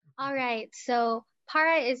All right, so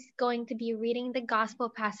Para is going to be reading the gospel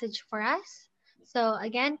passage for us. So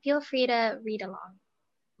again, feel free to read along.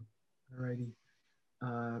 Alrighty.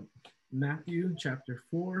 Uh, Matthew chapter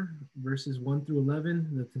 4, verses 1 through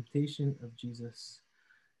 11, the temptation of Jesus.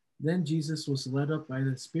 Then Jesus was led up by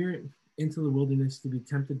the Spirit into the wilderness to be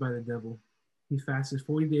tempted by the devil. He fasted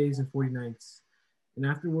 40 days and 40 nights, and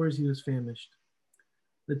afterwards he was famished.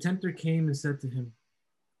 The tempter came and said to him,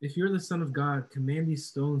 "If you're the Son of God, command these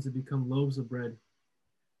stones to become loaves of bread."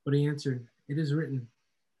 But he answered, "It is written,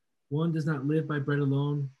 one does not live by bread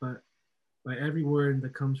alone, but by every word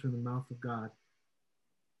that comes from the mouth of God."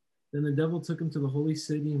 Then the devil took him to the holy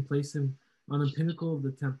city and placed him on a pinnacle of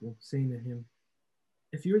the temple, saying to him,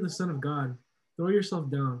 "If you are the Son of God, throw yourself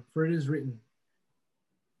down, for it is written,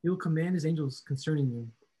 he will command his angels concerning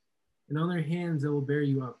you, and on their hands they will bear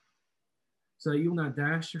you up, so that you will not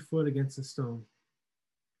dash your foot against a stone."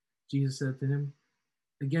 Jesus said to him,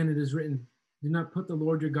 "Again it is written, do not put the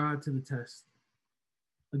Lord your God to the test."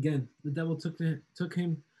 Again, the devil took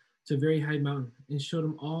him to a very high mountain and showed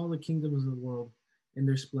him all the kingdoms of the world and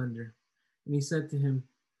their splendor. And he said to him,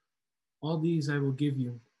 "All these I will give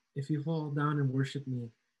you if you fall down and worship me."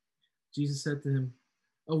 Jesus said to him,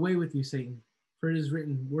 "Away with you, Satan, for it is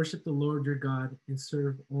written, worship the Lord your God and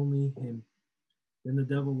serve only him." Then the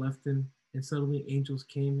devil left him, and suddenly angels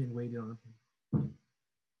came and waited on him.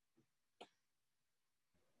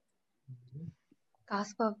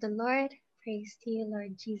 Gospel of the Lord. Praise to you,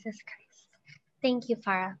 Lord Jesus Christ. Thank you,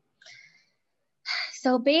 Farah.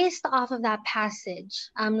 So based off of that passage,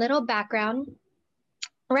 little background.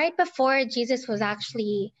 Right before Jesus was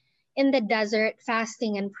actually in the desert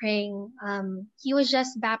fasting and praying, he was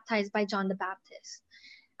just baptized by John the Baptist.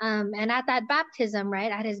 And at that baptism, right,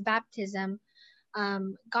 at his baptism,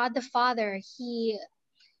 God the Father, he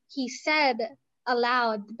said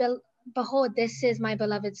aloud, "Behold, this is my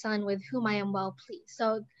beloved Son with whom I am well pleased."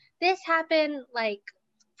 So this happened like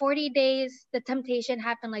 40 days, the temptation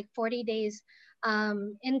happened like 40 days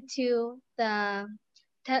into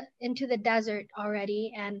the desert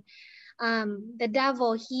already. And the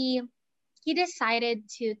devil, he decided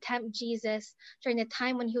to tempt Jesus during the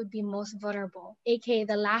time when he would be most vulnerable, aka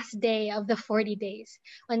the last day of the 40 days,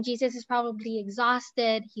 when Jesus is probably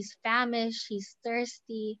exhausted, he's famished, he's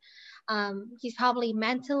thirsty, he's probably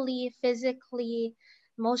mentally, physically,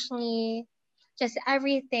 emotionally, just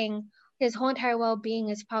everything. His whole entire well-being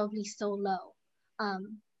is probably so low,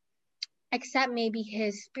 except maybe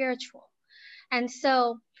his spiritual. And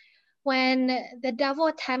so when the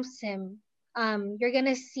devil tempts him, you're going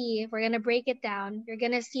to see, we're going to break it down. You're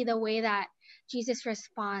going to see the way that Jesus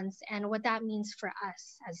responds and what that means for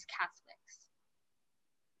us as Catholics.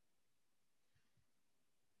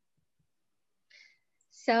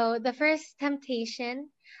 So the first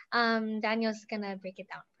temptation, Daniel's going to break it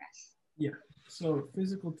down for us. Yeah, so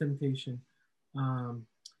physical temptation.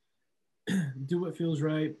 Do what feels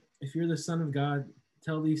right. If you're the Son of God,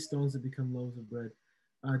 tell these stones to become loaves of bread.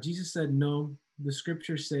 Jesus said, "No, the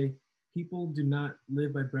scriptures say, people do not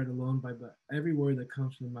live by bread alone, by every word that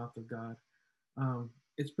comes from the mouth of God."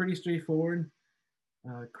 It's pretty straightforward.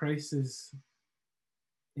 Christ is,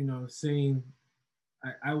 saying,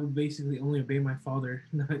 I will basically only obey my Father,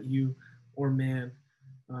 not you or man.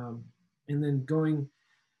 And then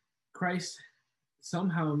Christ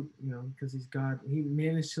somehow, because he's God, he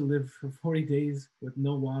managed to live for 40 days with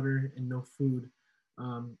no water and no food.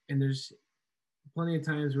 And there's plenty of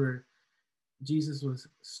times where Jesus was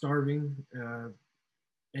starving,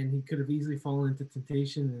 and he could have easily fallen into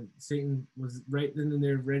temptation, and Satan was right then and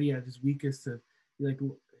there ready at his weakest to be like,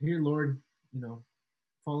 "Here, Lord,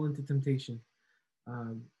 fall into temptation."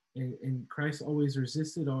 And Christ always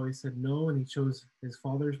resisted, always said no, and he chose his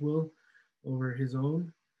Father's will over his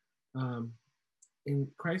own.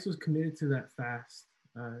 And Christ was committed to that fast.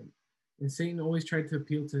 And Satan always tried to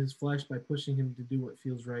appeal to his flesh by pushing him to do what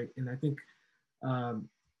feels right. And I think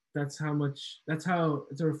that's how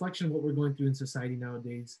it's a reflection of what we're going through in society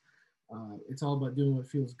nowadays. It's all about doing what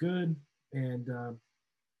feels good, and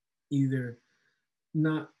either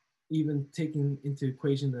not even taking into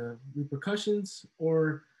equation the repercussions,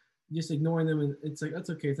 or just ignoring them, and it's like, that's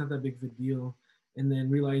okay, it's not that big of a deal, and then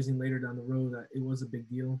realizing later down the road that it was a big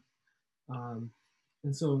deal.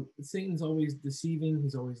 And so Satan's always deceiving,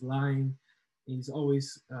 he's always lying, he's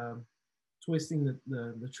always twisting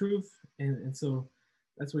the truth. And so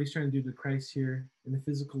that's what he's trying to do to Christ here in a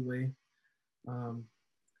physical way.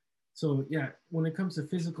 So yeah, when it comes to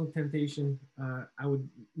physical temptation, I would,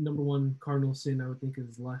 number one cardinal sin I would think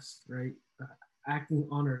is lust, right? Acting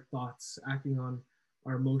on our thoughts, acting on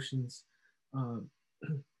our emotions.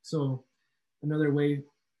 So another way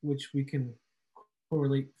which we can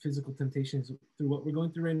correlate physical temptations through what we're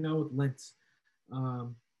going through right now with Lent.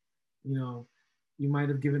 Um, you know, you might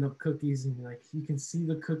have given up cookies and like you can see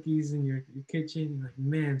the cookies in your kitchen. You're like,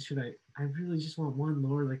 man, should I really just want one,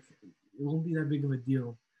 Lord? Like, it won't be that big of a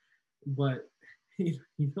deal. But you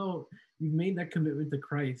know, you've made that commitment to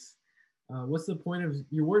Christ. What's the point of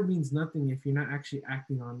your word means nothing if you're not actually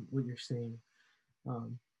acting on what you're saying?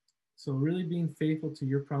 Um, so really being faithful to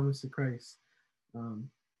your promise to Christ. Um,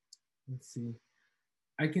 let's see.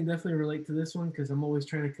 I can definitely relate to this one because I'm always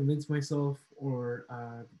trying to convince myself or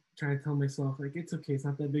trying to tell myself like it's okay, it's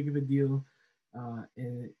not that big of a deal,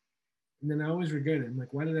 and then I always regret it. I'm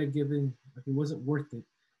like, why did I give in? Like it wasn't worth it.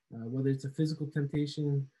 Whether it's a physical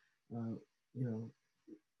temptation, uh, you know,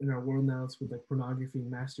 in our world now it's with like pornography,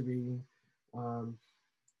 masturbating, um,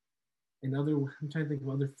 and other. I'm trying to think of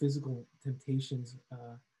other physical temptations.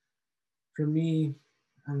 For me,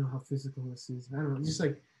 I don't know how physical this is. I don't know, just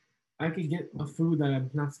like I could get a food that I'm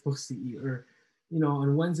not supposed to eat, or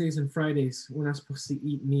on Wednesdays and Fridays we're not supposed to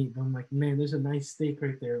eat meat. But I'm like, man, there's a nice steak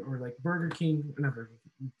right there, or like Burger King, not Burger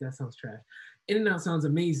King, that sounds trash. In-N-Out sounds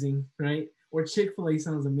amazing, right? Or Chick-fil-A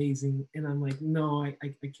sounds amazing, and I'm like, no, I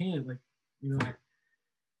can't. Like,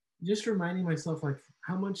 just reminding myself like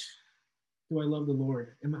how much do I love the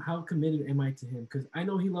Lord, and how committed am I to Him? Because I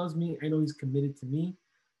know He loves me, I know He's committed to me.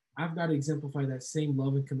 I've got to exemplify that same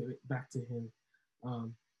love and commitment back to Him.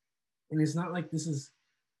 And it's not like this is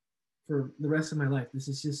for the rest of my life. This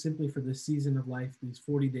is just simply for this season of life, these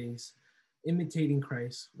 40 days, imitating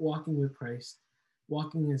Christ, walking with Christ,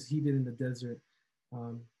 walking as He did in the desert.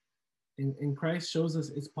 Um, and Christ shows us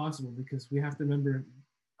it's possible because we have to remember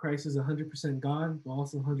Christ is 100% God, but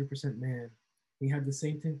also 100% man. He had the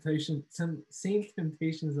same same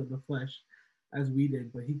temptations of the flesh as we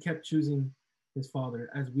did, but He kept choosing His Father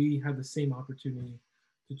as we have the same opportunity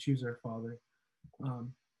to choose our Father.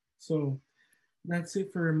 So that's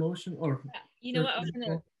it for emotion. Or you know what?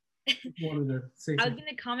 wanted to say I was something.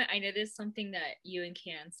 gonna comment. I noticed something that you and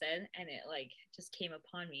Can said, and it like just came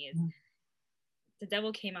upon me. Is the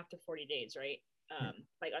devil came after 40 days, right?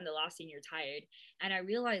 Like on the last thing you're tired, and I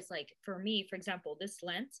realized like for me, for example, this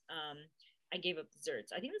Lent, I gave up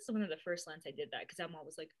desserts. I think this is one of the first Lents I did that because I'm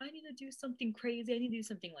always like, I need to do something crazy. I need to do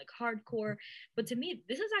something like hardcore. But to me,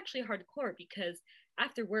 this is actually hardcore because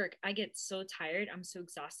after work, I get so tired. I'm so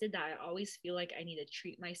exhausted that I always feel like I need to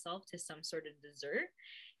treat myself to some sort of dessert.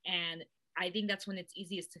 And I think that's when it's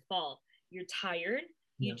easiest to fall. You're tired.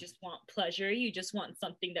 You just want pleasure. You just want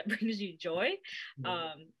something that brings you joy.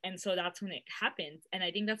 And so that's when it happens. And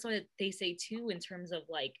I think that's what they say too, in terms of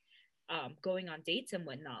like going on dates and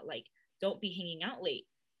whatnot. Like, don't be hanging out late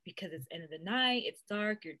because it's end of the night, it's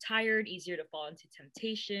dark, you're tired, easier to fall into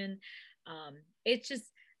temptation. It's just,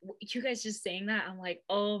 you guys just saying that, I'm like,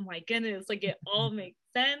 oh my goodness, like it all makes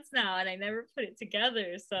sense now, and I never put it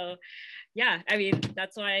together. So yeah, I mean,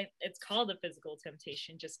 that's why it's called a physical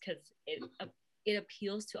temptation, just because it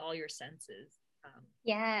appeals to all your senses.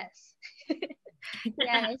 Yes.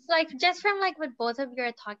 Yeah, it's like just from like what both of you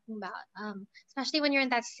are talking about, especially when you're in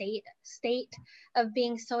that state of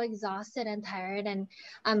being so exhausted and tired, and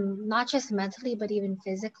not just mentally but even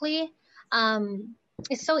physically.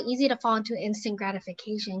 It's so easy to fall into instant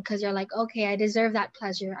gratification because you're like, okay, I deserve that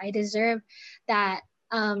pleasure, I deserve that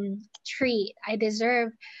treat, I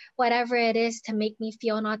deserve whatever it is to make me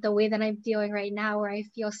feel not the way that I'm feeling right now, where I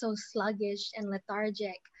feel so sluggish and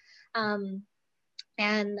lethargic.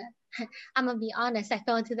 And I'm gonna be honest, I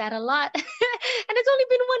fell into that a lot. And it's only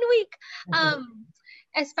been 1 week.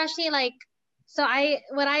 Especially like, so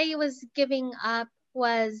what I was giving up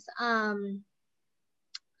was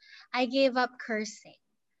I gave up cursing.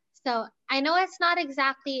 So I know it's not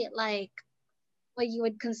exactly like what you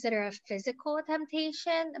would consider a physical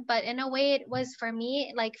temptation, but in a way it was for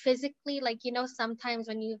me. Like physically, like, sometimes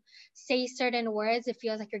when you say certain words, it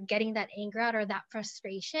feels like you're getting that anger out or that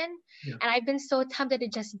frustration. And I've been so tempted to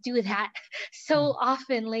just do that so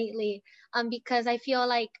often lately, because I feel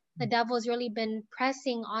like the devil's really been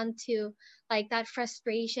pressing onto like that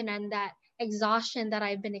frustration and that exhaustion that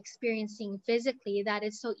I've been experiencing physically, that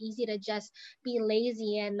it's so easy to just be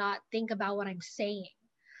lazy and not think about what I'm saying.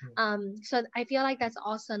 So I feel like that's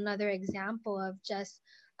also another example of just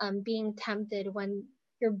being tempted when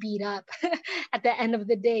you're beat up at the end of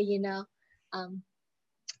the day, So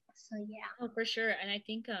yeah. Oh, for sure. And I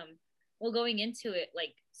think well, going into it,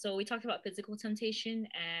 like, so we talked about physical temptation,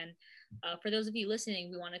 and for those of you listening,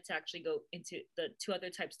 we wanted to actually go into the two other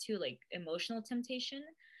types too, like emotional temptation.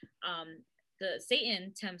 The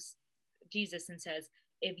Satan tempts Jesus and says,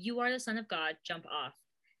 if you are the Son of God, jump off.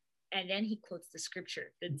 And then he quotes the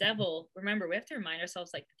scripture. The devil, remember, we have to remind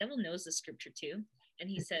ourselves, like, the devil knows the scripture too. And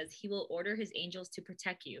he says, he will order his angels to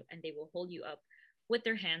protect you, and they will hold you up with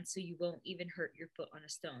their hands so you won't even hurt your foot on a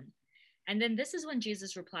stone. And then this is when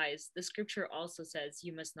Jesus replies, the scripture also says,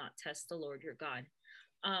 you must not test the Lord your God.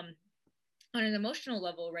 On an emotional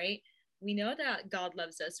level, right? We know that God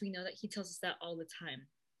loves us. We know that he tells us that all the time.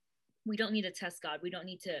 We don't need to test God. We don't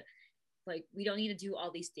need to do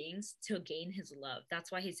all these things to gain his love.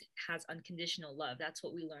 That's why he has unconditional love. That's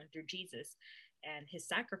what we learned through Jesus and his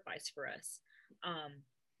sacrifice for us.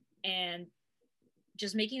 And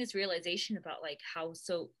just making this realization about like how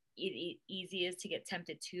so easy is to get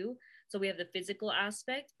tempted too. So we have the physical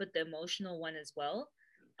aspect, but the emotional one as well.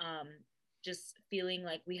 Just feeling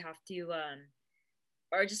like we have to,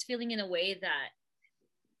 or just feeling in a way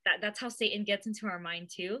that's how Satan gets into our mind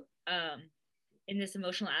too. In this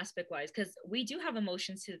emotional aspect wise, because we do have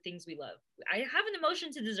emotions to the things we love. I have an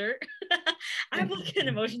emotion to dessert. I have like an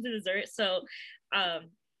emotion to dessert. So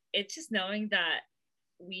it's just knowing that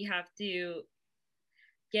we have to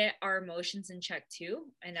get our emotions in check too.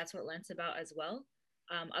 And that's what Lent's about as well.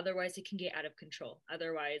 Otherwise it can get out of control.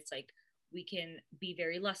 Otherwise, like, we can be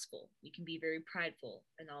very lustful, we can be very prideful,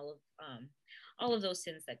 and all of those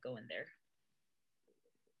sins that go in there.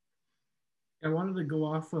 I wanted to go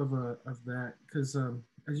off of that because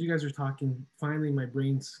as you guys are talking, finally my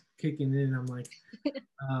brain's kicking in. I'm like,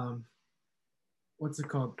 what's it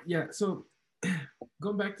called? Yeah. So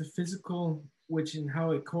going back to physical, which and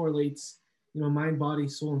how it correlates, mind, body,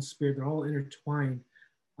 soul, and spirit, they're all intertwined.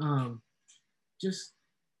 Just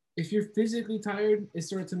if you're physically tired, it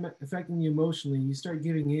starts affecting you emotionally. You start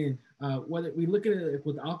giving in. Whether we look at it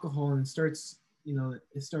with alcohol, and it starts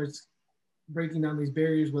breaking down these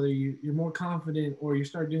barriers, whether you're more confident or you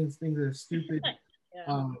start doing things that are stupid.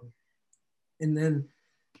 Yeah. And then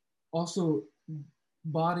also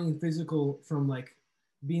body and physical, from like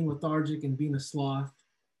being lethargic and being a sloth,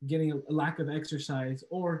 getting a lack of exercise,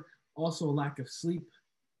 or also a lack of sleep.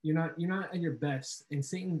 You're not at your best, and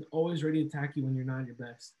Satan's always ready to attack you when you're not at your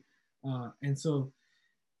best. And so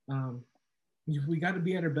we got to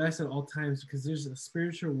be at our best at all times, because there's a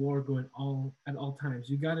spiritual war going at all times.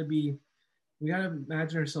 We got to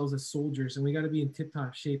imagine ourselves as soldiers, and we got to be in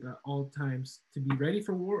tip-top shape at all times to be ready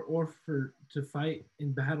for war or to fight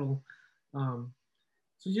in battle.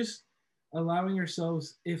 So just allowing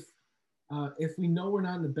ourselves, if we know we're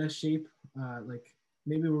not in the best shape, like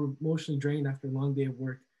maybe we're emotionally drained after a long day of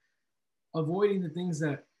work, avoiding the things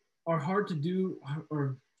that are hard to do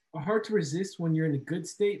or are hard to resist when you're in a good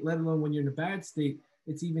state, let alone when you're in a bad state.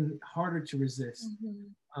 It's even harder to resist.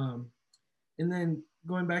 Mm-hmm. And then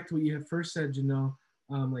going back to what you had first said,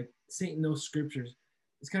 like Satan knows scriptures.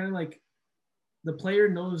 It's kind of like the player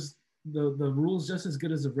knows the rules just as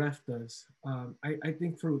good as the ref does. I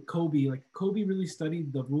think for Kobe, like Kobe really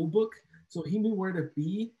studied the rule book, so he knew where to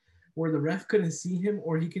be, where the ref couldn't see him,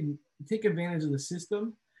 or he can take advantage of the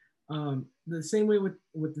system. The same way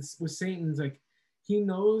with Satan's, like he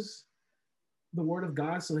knows the word of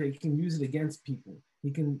God, so that he can use it against people.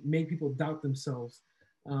 He can make people doubt themselves.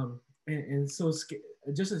 And so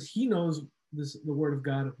just as he knows the word of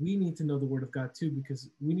God, we need to know the word of God too, because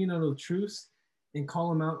we need to know the truth and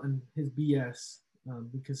call him out on his BS,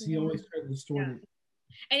 because he always tried to distort it.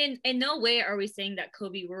 And in no way are we saying that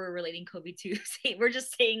we're relating Kobe to Satan. We're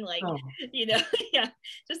just saying yeah,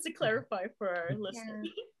 just to clarify for our listeners.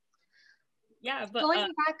 Yeah, but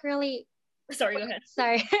going back really. Sorry, go ahead.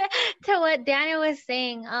 Sorry, to what Daniel was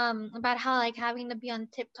saying about how like having to be on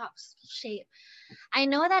tip-top shape. I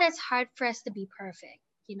know that it's hard for us to be perfect,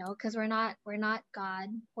 because we're not God.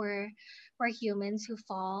 We're humans who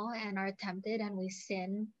fall and are tempted, and we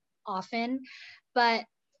sin often. But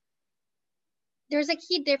there's a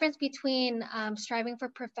key difference between striving for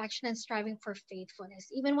perfection and striving for faithfulness.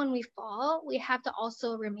 Even when we fall, we have to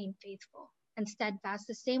also remain faithful and steadfast,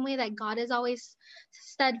 the same way that God is always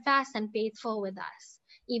steadfast and faithful with us,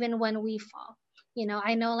 even when we fall.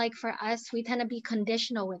 I know, like for us, we tend to be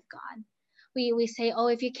conditional with God. We say, oh,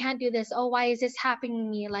 if you can't do this, oh, why is this happening to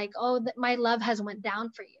me? Like, oh, my love has went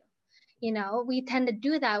down for you. We tend to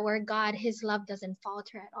do that, where God, his love doesn't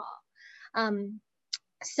falter at all.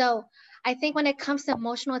 So I think when it comes to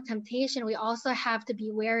emotional temptation, we also have to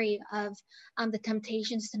be wary of the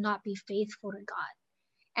temptations to not be faithful to God.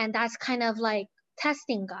 And that's kind of like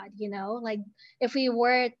testing God, like if we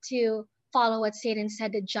were to follow what Satan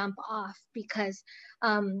said, to jump off, because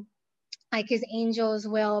like his angels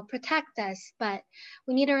will protect us, but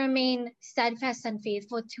we need to remain steadfast and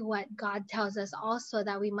faithful to what God tells us also,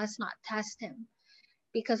 that we must not test him,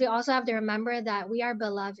 because we also have to remember that we are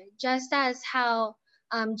beloved, just as how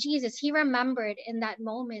Jesus, he remembered in that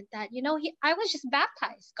moment that, I was just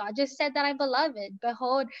baptized. God just said that I'm beloved.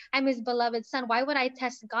 Behold, I'm his beloved son. Why would I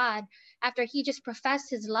test God after he just professed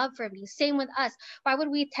his love for me? Same with us. Why would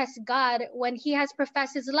we test God when he has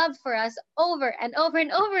professed his love for us over and over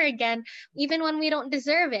and over again, even when we don't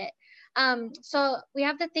deserve it? So we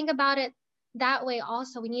have to think about it that way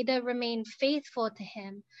also. We need to remain faithful to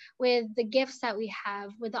him with the gifts that we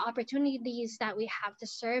have, with the opportunities that we have to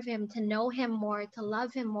serve him, to know him more, to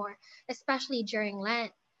love him more, especially during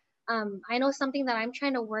Lent. I know something that I'm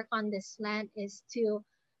trying to work on this Lent is to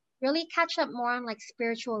really catch up more on like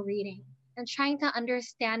spiritual reading and trying to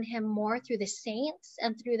understand him more through the saints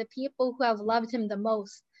and through the people who have loved him the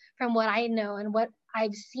most from what I know and what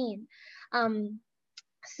I've seen.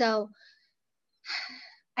 So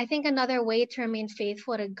I think another way to remain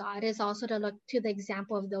faithful to God is also to look to the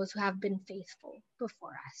example of those who have been faithful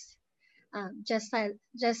before us, just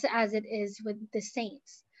as it is with the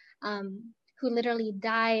saints, who literally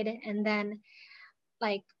died, and then,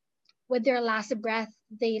 like, with their last breath,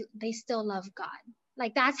 they still love God.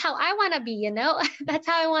 Like, that's how I want to be, That's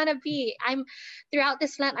how I want to be. Throughout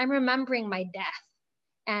this Lent, I'm remembering my death.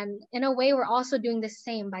 And in a way, we're also doing the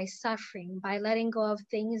same by suffering, by letting go of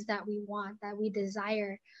things that we want, that we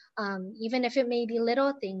desire. Even if it may be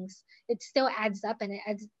little things, it still adds up, and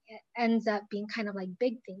it ends up being kind of like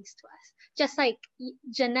big things to us. Just like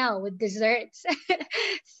Janelle with desserts.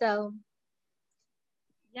 So.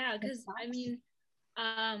 Yeah, because I mean,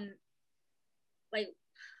 like,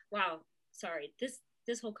 wow, sorry.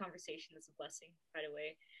 This whole conversation is a blessing, by the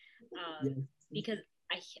way, Yes. because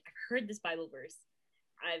I've heard this Bible verse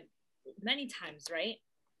I've many times, right?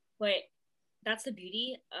 But that's the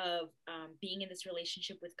beauty of being in this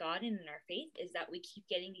relationship with God and in our faith, is that we keep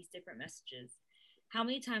getting these different messages. How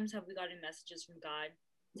many times have we gotten messages from God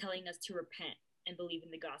telling us to repent and believe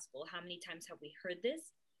in the gospel? How many times have we heard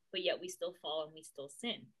this, but yet we still fall and we still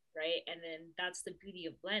sin, right? And then that's the beauty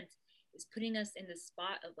of Lent, is putting us in the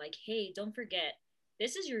spot of like, hey, don't forget,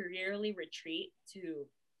 this is your yearly retreat to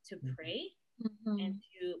pray, and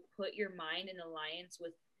to put your mind in alliance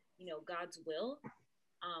with, God's will,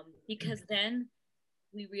 because then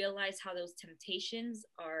we realize how those temptations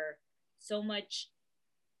are so much.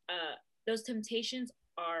 Those temptations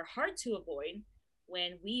are hard to avoid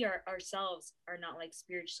when we ourselves are not like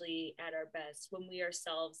spiritually at our best, when we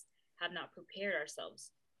ourselves have not prepared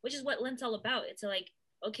ourselves, which is what Lent's all about. It's like,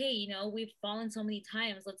 okay, we've fallen so many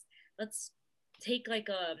times. Let's take like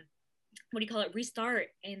a, what do you call it, restart,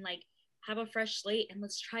 and like have a fresh slate, and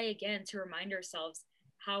let's try again to remind ourselves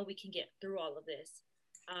how we can get through all of this.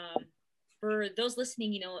 For those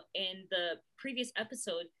listening, in the previous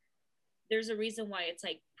episode, there's a reason why it's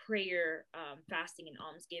like prayer, fasting, and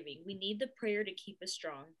almsgiving. We need the prayer to keep us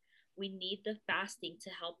strong. We need the fasting to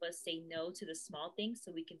help us say no to the small things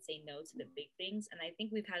so we can say no to the big things. And I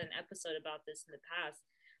think we've had an episode about this in the past,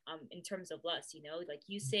 in terms of lust, like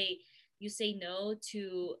you say no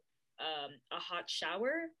to a hot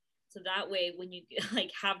shower, so that way when you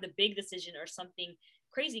like have the big decision or something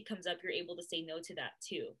crazy comes up, you're able to say no to that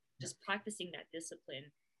too. Just practicing that discipline.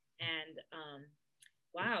 And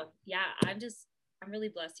wow, yeah, I'm really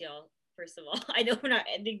blessed, y'all. First of all, I know we're not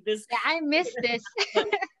ending this. Yeah, I missed this.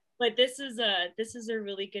 but this is a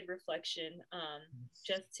really good reflection,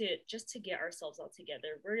 just to get ourselves all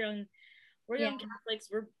together. We're young Catholics.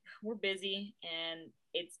 We're busy, and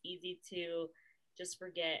it's easy to just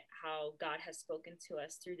forget how God has spoken to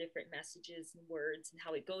us through different messages and words, and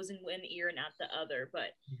how it goes in one ear and out the other.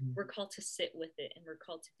 But we're called to sit with it, and we're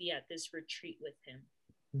called to be at this retreat with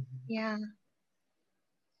him. Yeah.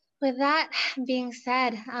 With that being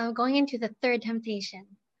said, going into the third temptation,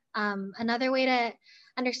 another way to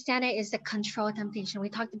understand it is the control temptation. We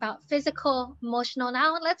talked about physical, emotional.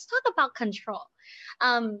 Now let's talk about control.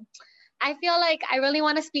 I feel like I really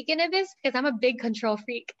want to speak into this because I'm a big control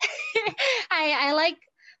freak. I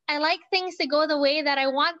like things to go the way that I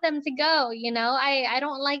want them to go. I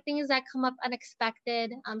don't like things that come up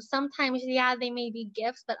unexpected. Sometimes, yeah, they may be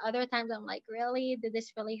gifts, but other times I'm like, really, did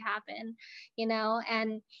this really happen?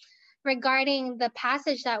 And regarding the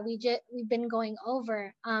passage that we've been going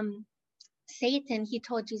over, Satan, he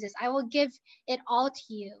told Jesus, I will give it all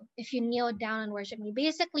to you if you kneel down and worship me.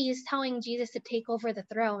 Basically, he's telling Jesus to take over the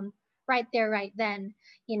throne right there, right then,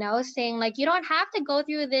 saying like, you don't have to go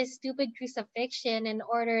through this stupid crucifixion in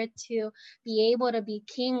order to be able to be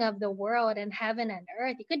king of the world and heaven and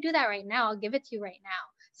earth. You could do that right now. I'll give it to you right now.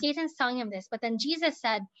 Satan's telling him this, but then Jesus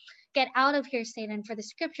said, get out of here, Satan, for the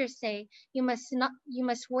scriptures say you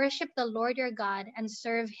must worship the Lord your God and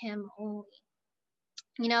serve him only.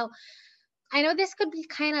 I know this could be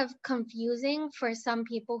kind of confusing for some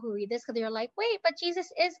people who read this because they're like, wait, but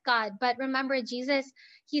Jesus is God. But remember, Jesus,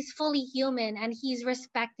 he's fully human and he's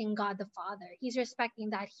respecting God the Father. He's respecting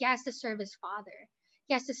that he has to serve his Father.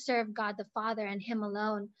 He has to serve God the Father and him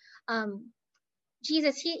alone.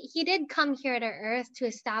 Jesus, he did come here to earth to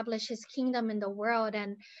establish his kingdom in the world.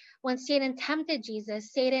 And when Satan tempted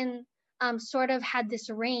Jesus, Satan sort of had this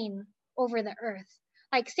reign over the earth.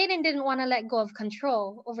 Like Satan didn't want to let go of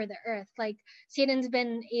control over the earth. Like Satan's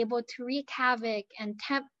been able to wreak havoc and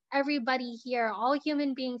tempt everybody here, all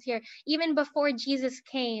human beings here, even before Jesus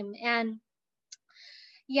came. And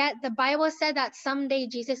yet the Bible said that someday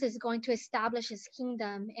Jesus is going to establish his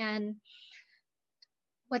kingdom. And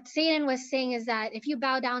what Satan was saying is that if you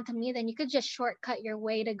bow down to me, then you could just shortcut your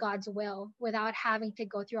way to God's will without having to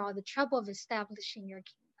go through all the trouble of establishing your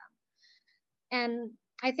kingdom. And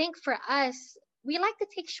I think for us, we like to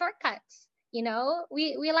take shortcuts. You know,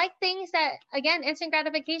 we like things that, again, instant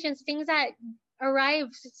gratifications, things that arrive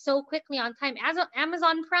so quickly on time, as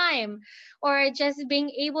Amazon Prime, or just being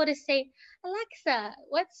able to say, Alexa,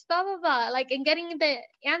 what's blah blah blah, like, and getting the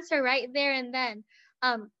answer right there and then.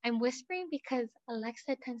 I'm whispering because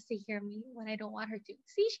Alexa tends to hear me when I don't want her to.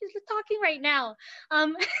 See, she's talking right now.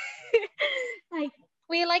 Like,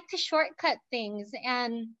 we like to shortcut things,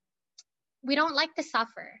 and we don't like to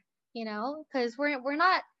suffer, you know, because we're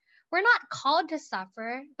not called to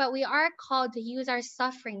suffer, but we are called to use our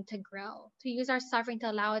suffering to grow, to use our suffering to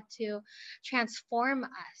allow it to transform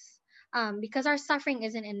us, because our suffering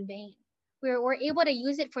isn't in vain. We're able to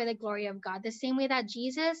use it for the glory of God, the same way that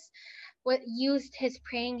Jesus used his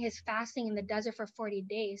praying, his fasting in the desert for 40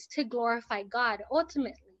 days to glorify God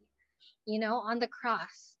ultimately, you know, on the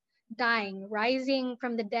cross, dying, rising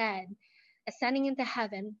from the dead, ascending into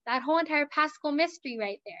heaven, that whole entire Paschal mystery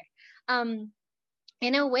right there.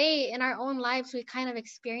 In a way, in our own lives, we kind of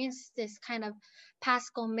experience this kind of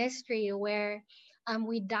Paschal mystery where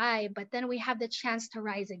we die, but then we have the chance to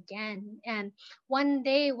rise again. And one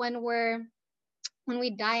day when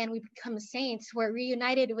we die and we become saints, we're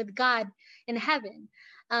reunited with God in heaven.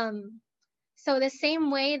 So the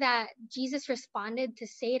same way that Jesus responded to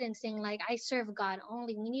Satan saying, like, I serve God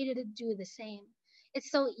only, we needed to do the same. It's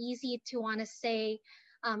so easy to want to say,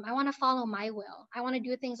 I want to follow my will. I want to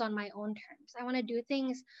do things on my own terms. I want to do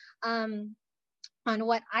things on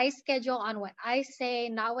what I schedule, on what I say,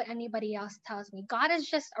 not what anybody else tells me. God is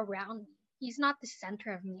just around me. He's not the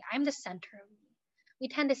center of me. I'm the center of me. We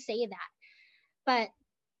tend to say that. But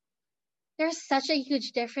there's such a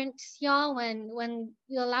huge difference, y'all, when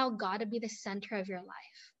you allow God to be the center of your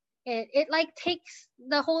life. It like takes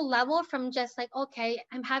the whole level from just like, okay,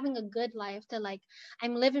 I'm having a good life, to like,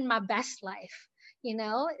 I'm living my best life. You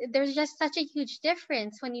know, there's just such a huge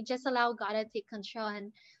difference when you just allow God to take control.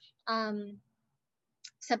 And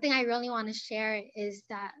something I really want to share is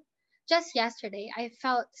that just yesterday, I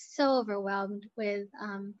felt so overwhelmed with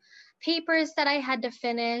papers that I had to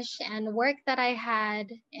finish and work that I had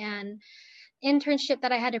and internship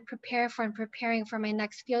that I had to prepare for, and preparing for my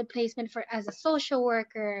next field placement for as a social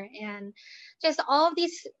worker, and just all of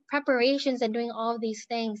these preparations and doing all of these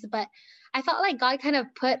things. But I felt like God kind of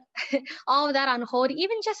put all of that on hold,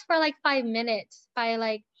 even just for like 5 minutes, by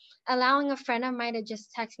like allowing a friend of mine to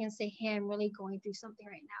just text me and say, hey, I'm really going through something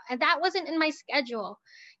right now. And that wasn't in my schedule.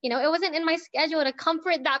 You know, it wasn't in my schedule to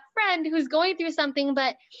comfort that friend who's going through something,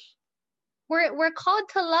 but we're called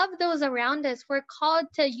to love those around us. We're called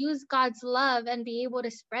to use God's love and be able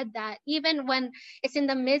to spread that, even when it's in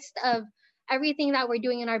the midst of everything that we're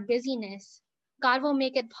doing in our busyness. God will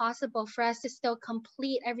make it possible for us to still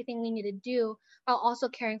complete everything we need to do while also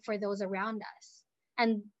caring for those around us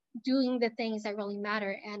and doing the things that really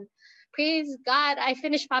matter. And praise God, I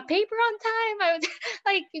finished my paper on time. I was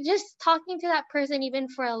like, just talking to that person, even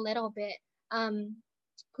for a little bit,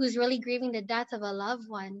 who's really grieving the death of a loved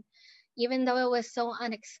one, even though it was so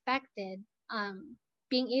unexpected,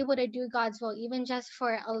 being able to do God's will, even just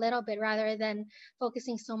for a little bit, rather than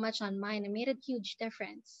focusing so much on mine, it made a huge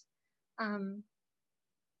difference.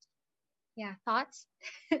 Yeah, thoughts?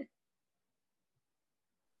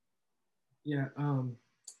 Yeah, I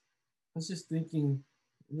was just thinking,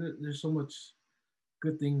 there's so much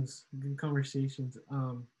good things, good conversations.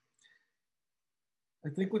 I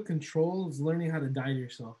think with control is learning how to die to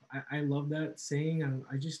yourself. I love that saying.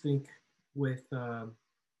 I just think with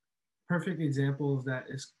perfect example of that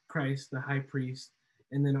is Christ, the high priest,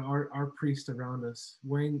 and then our priest around us,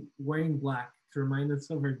 wearing black to remind us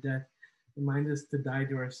of our death, remind us to die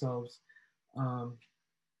to ourselves.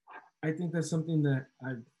 I think that's something that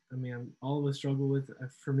I mean, all of us struggle with.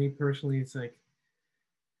 For me personally, it's like,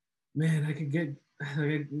 man,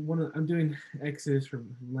 I'm doing Exodus for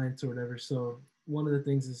Lent or whatever. So one of the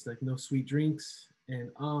things is like no sweet drinks, and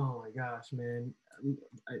oh my gosh, man,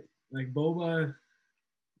 I like boba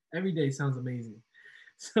every day sounds amazing.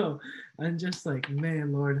 So I'm just like,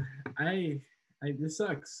 man, Lord, I this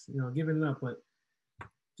sucks, giving it up, but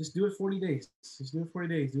just do it 40 days. Just do it 40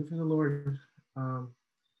 days. Do it for the Lord. Um,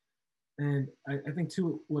 and I think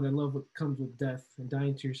too, what I love what comes with death and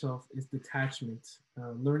dying to yourself is detachment.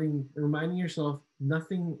 Learning, reminding yourself,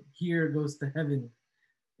 nothing here goes to heaven.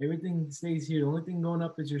 Everything stays here. The only thing going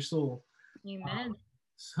up is your soul. Amen.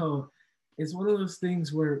 So it's one of those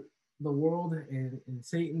things where the world and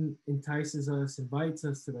Satan entices us, invites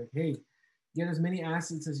us to like, hey, get as many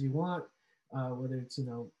assets as you want, whether it's,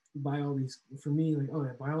 buy all these, for me, like, oh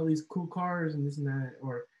yeah, buy all these cool cars and this and that,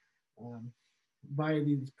 or um, buy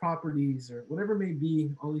these properties or whatever it may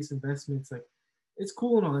be, all these investments. Like, it's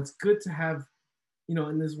cool and all. It's good to have,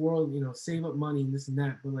 in this world, save up money and this and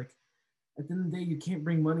that. But like, at the end of the day, you can't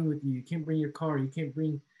bring money with you. You can't bring your car. You can't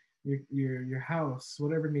bring your house,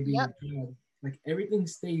 whatever it may be. Yep. Your job. Like, everything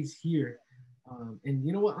stays here. And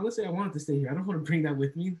you know what? Honestly, I want it to stay here. I don't want to bring that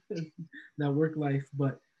with me, that work life.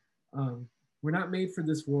 But um, we're not made for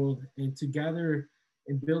this world. And to gather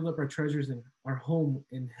and build up our treasures in our home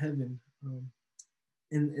in heaven.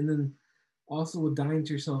 And then also with dying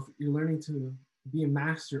to yourself, you're learning to be a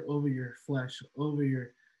master over your flesh, over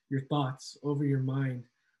your thoughts, over your mind.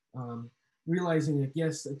 Um, Realizing that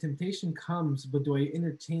yes, a temptation comes, but do I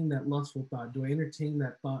entertain that lustful thought? Do I entertain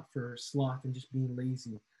that thought for sloth and just being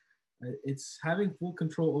lazy? It's having full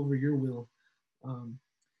control over your will. Um,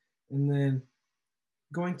 and then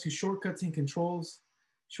going to shortcuts and controls.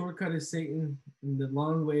 Shortcut is Satan, and the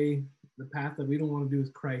long way, the path that we don't want to do is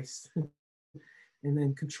Christ. And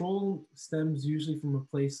then control stems usually from a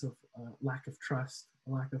place of lack of trust,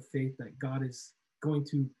 a lack of faith that God is going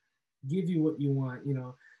to give you what you want,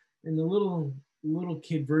 And the little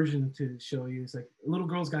kid version to show you is like a little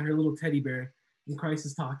girl's got her little teddy bear, and Christ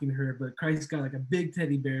is talking to her, but Christ got like a big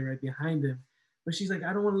teddy bear right behind him. But she's like,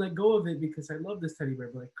 I don't want to let go of it because I love this teddy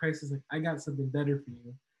bear. But like Christ is like, I got something better for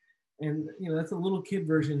you. And that's a little kid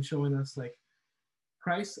version showing us like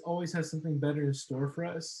Christ always has something better in store for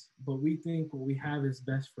us, but we think what we have is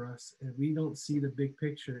best for us, and we don't see the big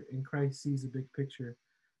picture, and Christ sees the big picture.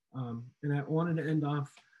 And I wanted to end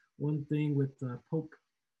off one thing with Pope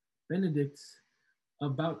Benedict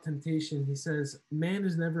about temptation. He says, man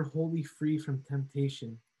is never wholly free from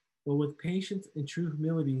temptation, but with patience and true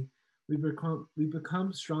humility, we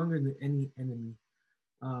become stronger than any enemy.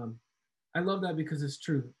 Um, I love that because it's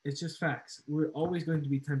true. It's just facts. We're always going to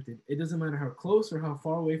be tempted. It doesn't matter how close or how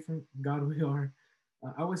far away from God we are.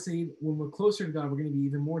 I would say when we're closer to God, we're going to be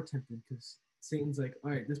even more tempted because Satan's like,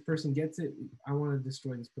 all right, this person gets it. I want to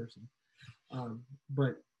destroy this person.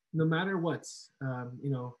 But no matter what,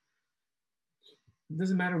 it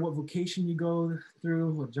doesn't matter what vocation you go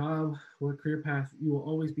through, what job, what career path, you will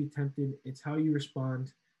always be tempted. It's how you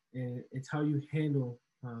respond, and it's how you handle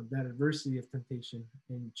that adversity of temptation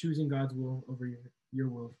and choosing God's will over your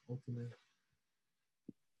will ultimately.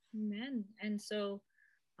 Amen. And so,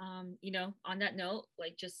 on that note,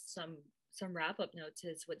 like just some wrap up notes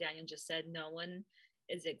is what Daniel just said. No one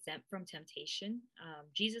is exempt from temptation.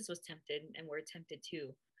 Jesus was tempted, and we're tempted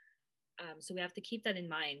too. So we have to keep that in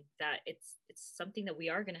mind that it's something that we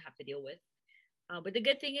are going to have to deal with. But the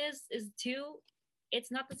good thing is too,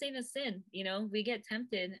 it's not the same as sin. We get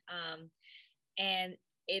tempted, and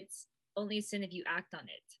it's only a sin if you act on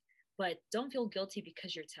it. But don't feel guilty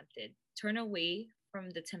because you're tempted. Turn away from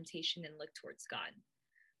the temptation and look towards God.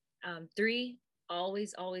 3,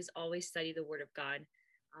 always, always, always study the Word of God.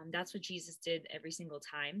 That's what Jesus did every single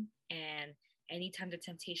time. And anytime the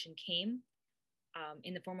temptation came,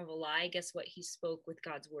 in the form of a lie, guess what? He spoke with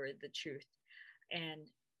God's word, the truth. And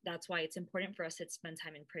that's why it's important for us to spend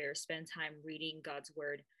time in prayer, spend time reading God's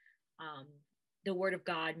word, the word of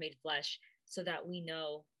God made flesh, so that we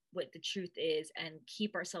know what the truth is and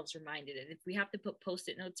keep ourselves reminded. And if we have to put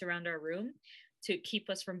post-it notes around our room to keep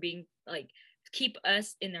us from being like, keep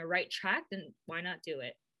us in the right track, then why not do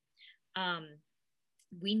it?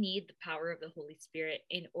 We need the power of the Holy Spirit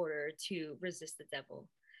in order to resist the devil.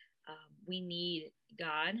 We need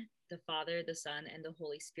God, the Father, the Son, and the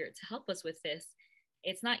Holy Spirit to help us with this.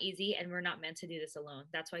 It's not easy, and we're not meant to do this alone.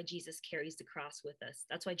 That's why Jesus carries the cross with us.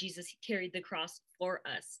 That's why Jesus carried the cross for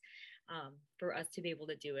us to be able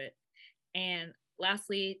to do it. And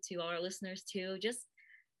lastly, to all our listeners too, just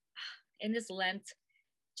in this Lent,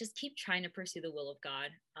 just keep trying to pursue the will of God.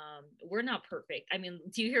 We're not perfect. I mean,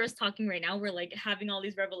 do you hear us talking right now? We're like having all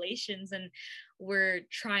these revelations, and we're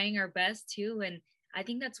trying our best too. And I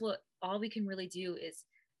think that's what all we can really do is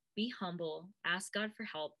be humble, ask God for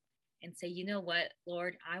help, and say, you know what,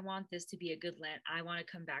 Lord, I want this to be a good Lent. I want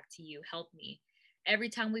to come back to you. Help me. Every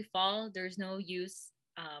time we fall, there's no use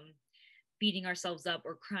beating ourselves up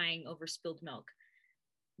or crying over spilled milk.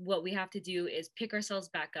 What we have to do is pick ourselves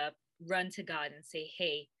back up, run to God and say,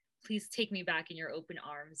 hey, please take me back in your open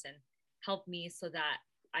arms and help me so that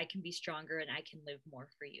I can be stronger and I can live more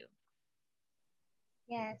for you.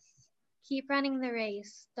 Yes. Keep running the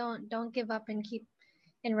race. Don't give up and keep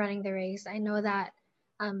in running the race. I know that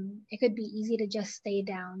it could be easy to just stay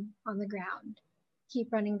down on the ground.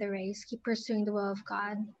 Keep running the race. Keep pursuing the will of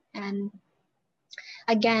God. And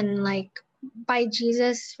again, like by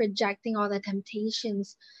Jesus rejecting all the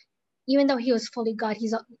temptations, even though he was fully God,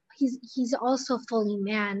 he's also fully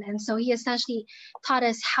man. And so he essentially taught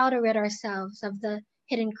us how to rid ourselves of the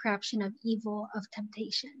hidden corruption of evil, of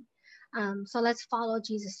temptation. So let's follow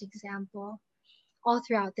Jesus' example all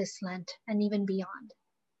throughout this Lent and even beyond.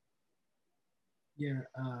 Yeah,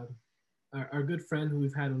 our good friend who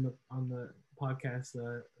we've had on the podcast,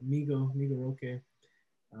 Migo Roque,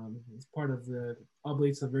 is part of the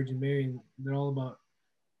Oblates of Virgin Mary, and they're all about.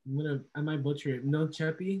 I might butcher it. No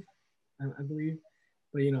Chepi, I believe,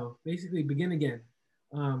 but basically begin again.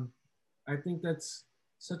 I think that's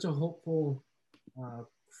such a hopeful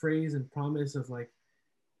phrase and promise of like,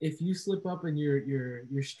 if you slip up in your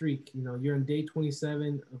streak, you're on day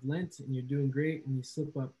 27 of Lent and you're doing great, and you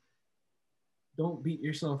slip up, don't beat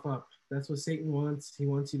yourself up. That's what Satan wants. He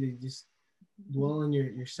wants you to just dwell in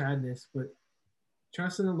your sadness, but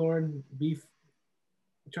trust in the Lord,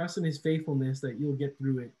 trust in his faithfulness that you'll get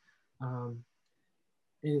through it. And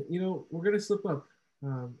we're gonna slip up.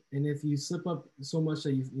 And if you slip up so much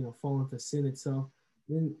that you fall into sin itself,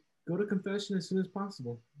 then go to confession as soon as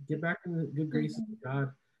possible. Get back in the good graces of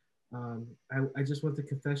God. I just went to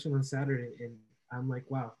confession on Saturday, and I'm like,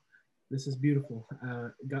 wow, this is beautiful.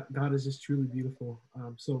 God is just truly beautiful.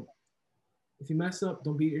 So if you mess up,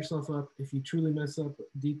 don't beat yourself up. If you truly mess up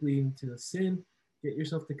deeply into sin, get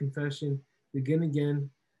yourself to confession, begin again.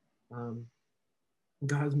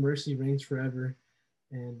 God's mercy reigns forever.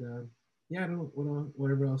 And I don't know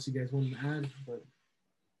whatever else you guys want to add, but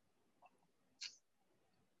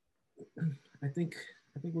I think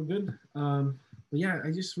we're good. But yeah,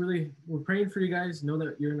 we're praying for you guys. Know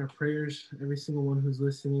that you're in our prayers, every single one who's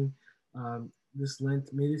listening. This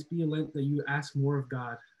Lent, may this be a Lent that you ask more of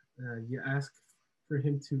God. You ask for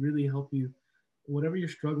him to really help you, whatever you're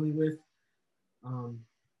struggling with. And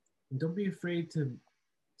don't be afraid to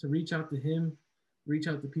reach out to him, reach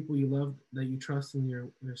out to people you love, that you trust in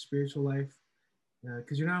your spiritual life,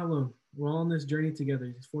 because you're not alone. We're all on this journey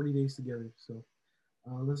together. It's 40 days together. So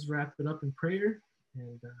let's wrap it up in prayer,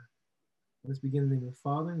 and let's begin in the name of the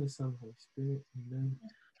Father, and the Son, and the Holy Spirit. Amen.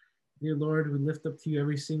 Dear Lord, we lift up to you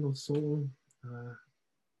every single soul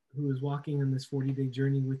who is walking on this 40-day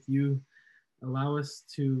journey with you. Allow us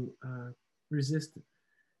to resist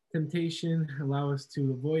temptation, allow us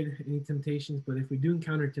to avoid any temptations, but if we do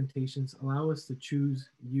encounter temptations, allow us to choose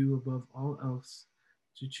you above all else,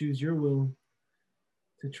 to choose your will,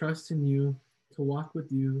 to trust in you, to walk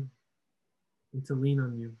with you, and to lean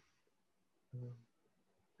on you.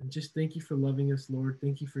 And just thank you for loving us, Lord.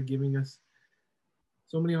 Thank you for giving us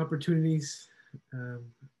so many opportunities.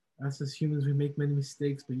 Us as humans, we make many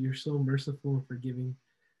mistakes, but you're so merciful and forgiving.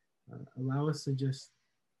 Allow us to just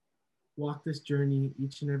walk this journey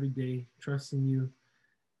each and every day, trusting you.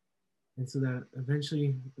 And so that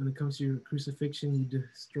eventually, when it comes to your crucifixion, you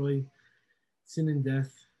destroy sin and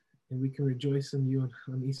death, and we can rejoice in you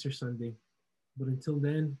on Easter Sunday. But until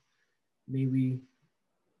then, may we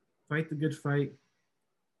fight the good fight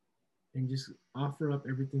and just offer up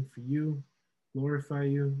everything for you, glorify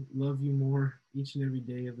you, love you more each and every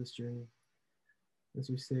day of this journey. As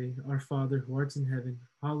we say, Our Father, who art in heaven,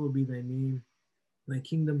 hallowed be thy name. Thy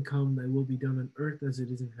kingdom come, thy will be done on earth as it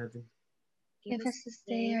is in heaven. Give us this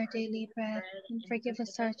day our daily bread, and forgive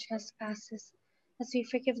us our trespasses, as we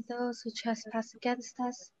forgive those who trespass against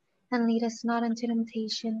us. And lead us not into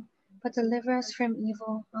temptation, but deliver us from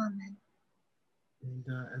evil. Amen. And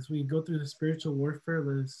as we go through the spiritual warfare,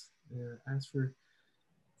 let us ask for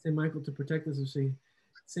St. Michael to protect us. We say,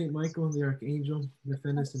 St. Michael, the archangel,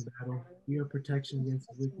 defend us in battle. Be our protection against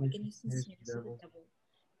the wickedness and snares of the devil.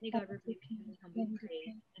 May God rebuke him, we humbly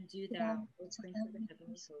pray, and do thou, O Prince of the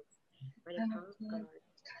heavenly host, by the power of God,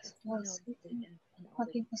 cast out Satan and all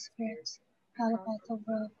the evil spirits proud about the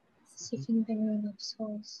world, seeking the ruin of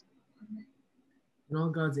souls. Amen. And all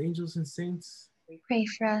God's angels and saints, pray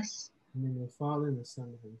for us. In the name of the Father, and the Son,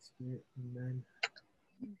 and the Holy Spirit. Amen.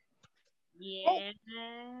 Yeah.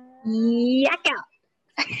 YAC out.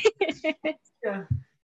 Yeah.